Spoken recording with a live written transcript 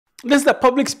This is the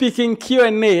public speaking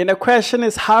Q&A, and the question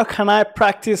is, how can I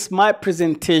practice my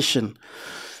presentation?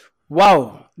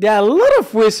 Wow, there are a lot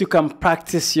of ways you can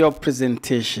practice your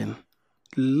presentation.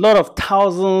 A lot of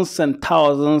thousands and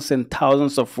thousands and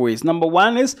thousands of ways. Number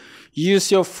one is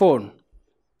use your phone.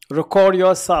 Record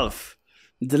yourself.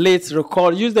 Delete,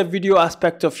 record. Use the video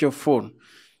aspect of your phone.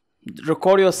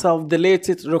 Record yourself, delete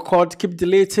it, record, keep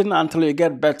deleting until you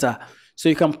get better. So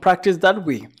you can practice that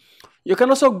way. You can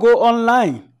also go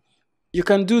online. You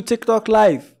can do TikTok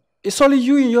live. It's only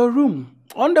you in your room,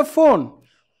 on the phone.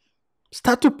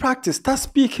 Start to practice. Start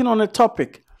speaking on a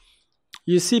topic.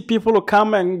 You see people who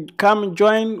come and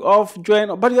join,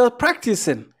 but you're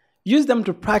practicing. Use them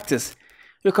to practice.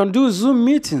 You can do Zoom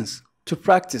meetings to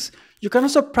practice. You can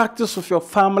also practice with your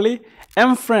family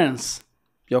and friends,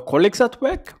 your colleagues at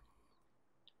work,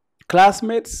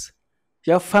 classmates,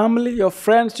 your family, your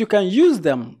friends. You can use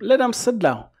them. Let them sit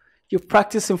down. You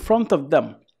practice in front of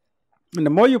them. And the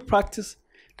more you practice,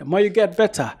 the more you get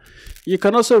better. You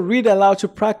can also read aloud to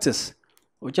practice.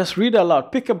 Or just read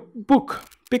aloud. Pick a book,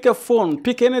 pick a phone,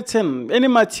 pick anything, any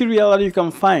material that you can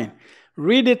find.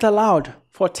 Read it aloud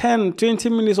for 10, 20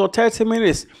 minutes or 30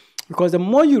 minutes. Because the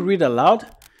more you read aloud,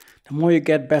 the more you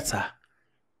get better.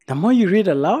 The more you read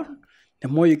aloud, the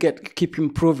more you keep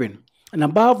improving. And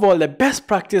above all, the best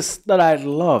practice that I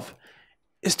love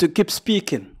is to keep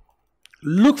speaking.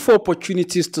 Look for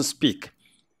opportunities to speak.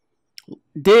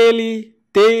 Daily,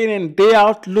 day in and day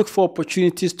out, look for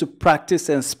opportunities to practice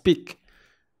and speak.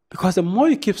 Because the more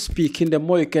you keep speaking, the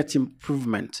more you get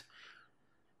improvement.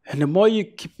 And the more you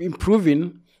keep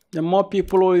improving, the more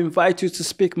people will invite you to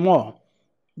speak more.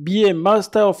 Be a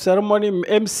master of ceremony,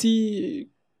 MC,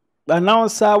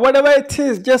 announcer, whatever it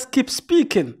is, just keep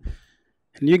speaking.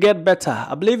 And you get better.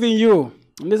 I believe in you.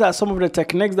 And these are some of the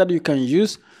techniques that you can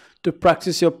use to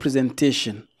practice your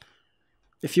presentation.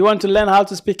 If you want to learn how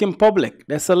to speak in public,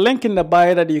 there's a link in the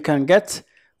bio that you can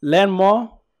learn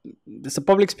more. There's a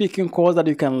public speaking course that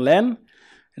you can learn.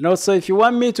 And also, if you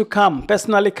want me to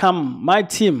personally come, my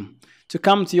team, to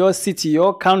come to your city,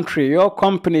 your country, your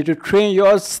company, to train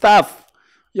your staff,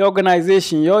 your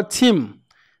organization, your team,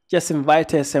 just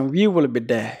invite us and we will be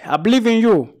there. I believe in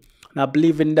you. And I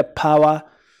believe in the power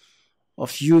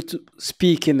of you to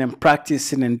speaking and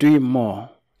practicing and doing more.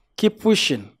 Keep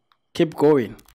pushing. Keep going.